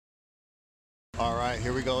right,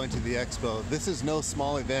 here we go into the expo. This is no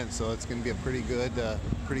small event, so it's going to be a pretty good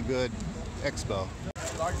expo.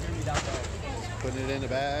 Putting it in a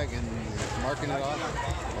bag and marking it off.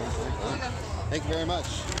 Thank you very much.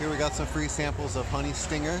 Here we got some free samples of honey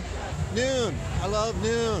stinger. Noon, I love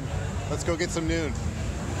Noon. Let's go get some Noon.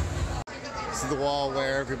 This is the wall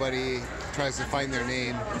where everybody tries to find their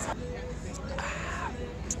name.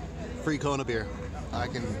 Free Kona beer. I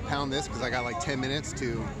can pound this because I got like 10 minutes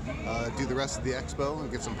to do the rest of the expo and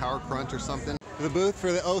get some Power Crunch or something. The booth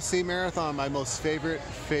for the OC Marathon, my most favorite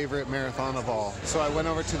marathon of all. So I went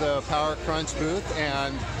over to the Power Crunch booth,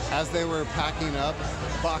 and as they were packing up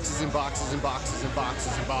boxes and boxes and boxes and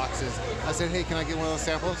boxes and boxes, I said, hey, can I get one of those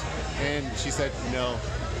samples? And she said, no.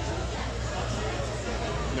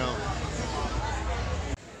 No.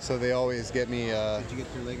 So they always get me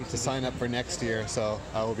to sign up for next year, so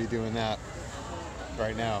I will be doing that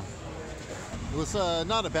right now. It was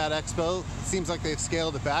not a bad expo. It seems like they've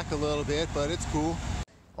scaled it back a little bit, but it's cool.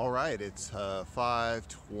 All right, it's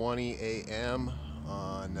 5:20 a.m.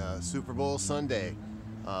 on Super Bowl Sunday.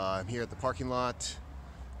 I'm here at the parking lot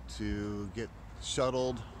to get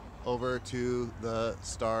shuttled over to the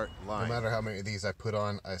start line. No matter how many of these I put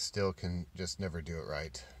on, I still can just never do it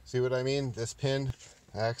right. See what I mean? This pin,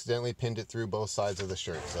 I accidentally pinned it through both sides of the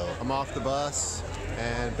shirt. So I'm off the bus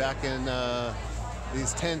and back in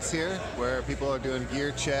these tents here where people are doing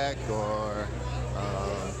gear check, or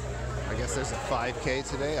I guess there's a 5K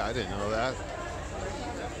today. I didn't know that.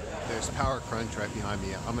 There's Power Crunch right behind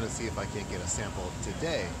me. I'm gonna see if I can't get a sample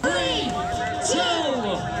today. 3, 2, 1, go!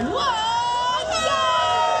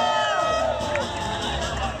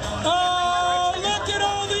 Oh, look at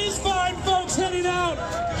all these fine folks heading out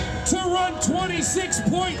to run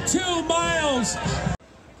 26.2 miles.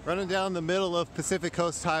 Running down the middle of Pacific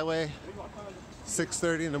Coast Highway,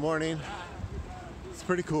 6:30 in the morning. It's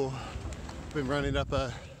pretty cool. Been running up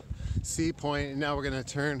a C point, and now we're gonna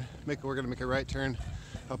make a right turn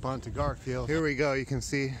up onto Garfield. Here we go. You can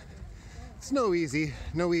see it's no easy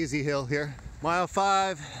hill here. Mile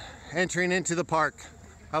 5, entering into the park.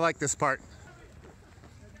 I like this part.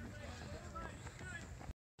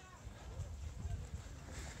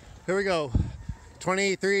 Here we go.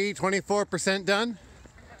 24% done.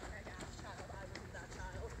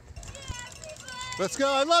 Let's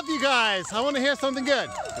go. I love you guys. I want to hear something good.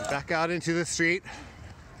 Back out into the street.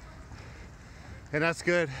 And that's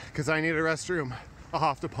good because I need a restroom. I'll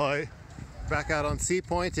have to play. Back out on Sea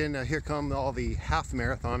Point, and here come all the half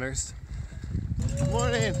marathoners. Good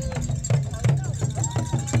morning.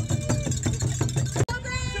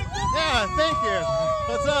 Yeah, thank you.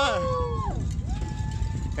 What's up?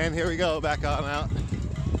 And here we go, back on out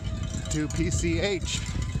to PCH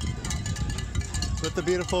with the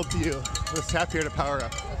beautiful view. Let's tap here to power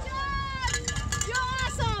up. You're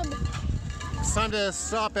awesome! It's time to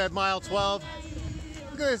stop at mile 12.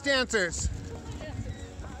 Look at these dancers.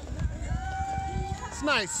 It's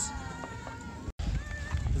nice.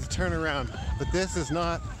 It's a turnaround, but this is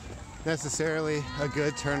not necessarily a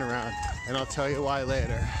good turnaround, and I'll tell you why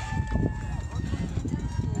later.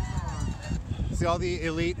 See, all the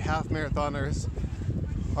elite half marathoners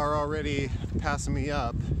are already passing me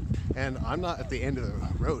up, and I'm not at the end of the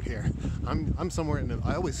road here. I'm somewhere in the,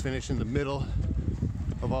 I always finish in the middle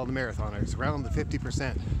of all the marathoners, around the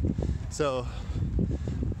 50%. So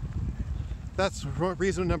that's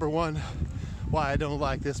reason number one why I don't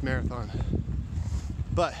like this marathon.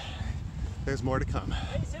 But there's more to come,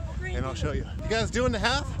 and I'll show you. You guys doing the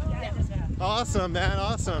half? Yeah. Awesome, man,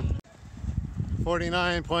 awesome.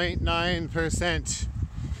 49.9%.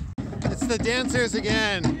 It's the dancers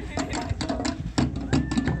again.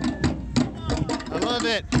 I love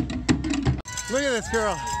it. Look at this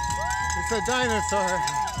girl. It's a dinosaur.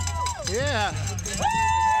 Yeah.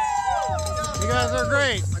 You guys are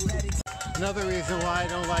great. Another reason why I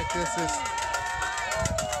don't like this is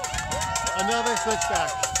another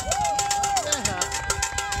switchback. Yeah.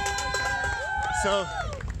 So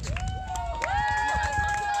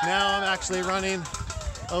now I'm actually running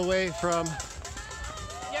away from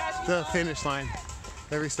the finish line.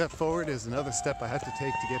 Every step forward is another step I have to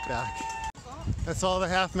take to get back. That's all the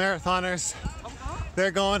half marathoners. They're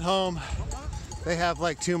going home. They have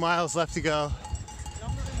like 2 miles left to go.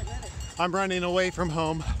 I'm running away from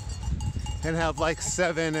home and have like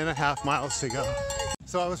 7.5 miles to go.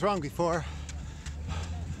 So I was wrong before.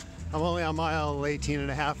 I'm only on mile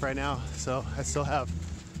 18.5 right now, so I still have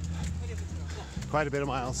quite a bit of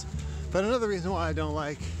miles. But another reason why I don't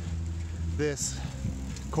like this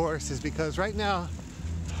course is because right now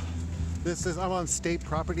I'm on state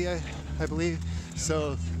property, I believe,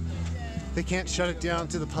 so they can't shut it down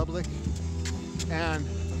to the public, and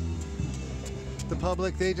The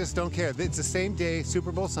public, they just don't care. It's the same day,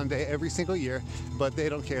 Super Bowl Sunday, every single year, but they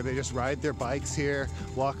don't care. They just ride their bikes here,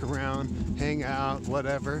 walk around, hang out,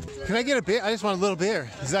 whatever. Can I get a beer? I just want a little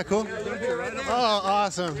beer. Is that cool? Oh,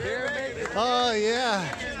 awesome. Oh,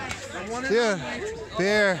 yeah. Dude,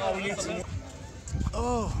 beer.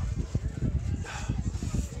 Oh.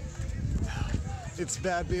 It's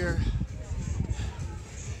bad beer.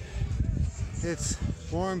 It's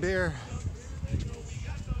warm beer.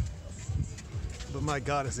 But my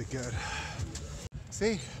God, is it good.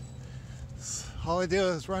 See? All I do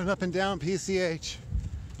is run up and down PCH.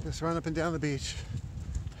 Just run up and down the beach.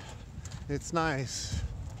 It's nice.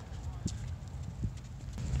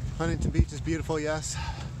 Huntington Beach is beautiful, yes.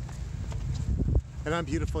 And I'm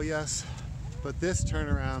beautiful, yes. But this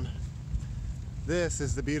turnaround, this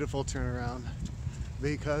is the beautiful turnaround.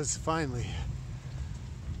 Because finally,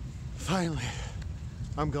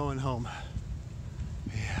 I'm going home.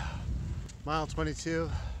 Yeah. Mile 22.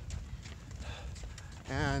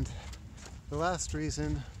 And the last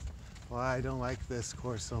reason why I don't like this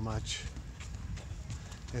course so much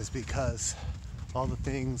is because all the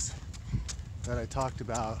things that I talked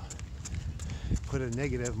about put a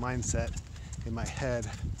negative mindset in my head,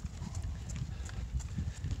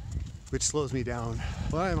 which slows me down.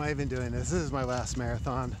 Why am I even doing this? This is my last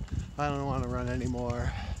marathon. I don't want to run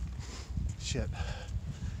anymore. Shit.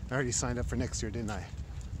 I already signed up for next year, didn't I?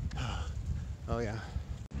 Oh yeah.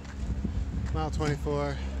 Mile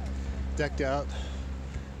 24, decked out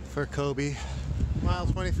for Kobe. Mile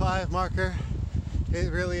 25 marker.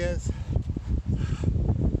 It really is.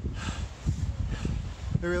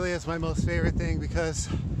 It really is my most favorite thing because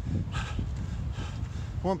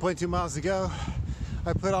 1.2 miles ago,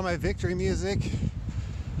 I put on my victory music,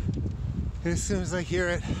 and as soon as I hear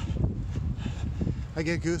it, I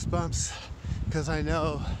get goosebumps because I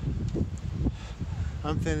know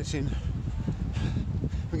I'm finishing.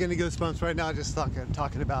 I'm getting goosebumps right now just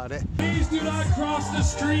talking about it. Please do not cross the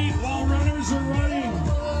street while runners are running.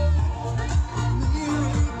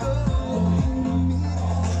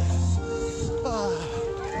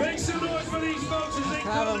 Make some noise for these folks as they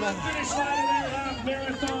come to the finish line of their half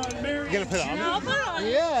marathon. Mary, You gonna put it on me? I'll put it on you.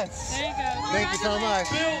 Yes. There you go. Thank you so much.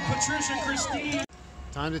 Bill, Patricia, Christine.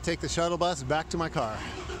 Time to take the shuttle bus back to my car.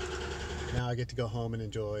 Now I get to go home and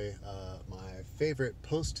enjoy my favorite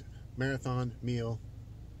post-marathon meal,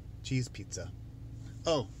 cheese pizza.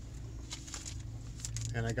 Oh,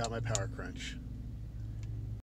 and I got my Power Crunch.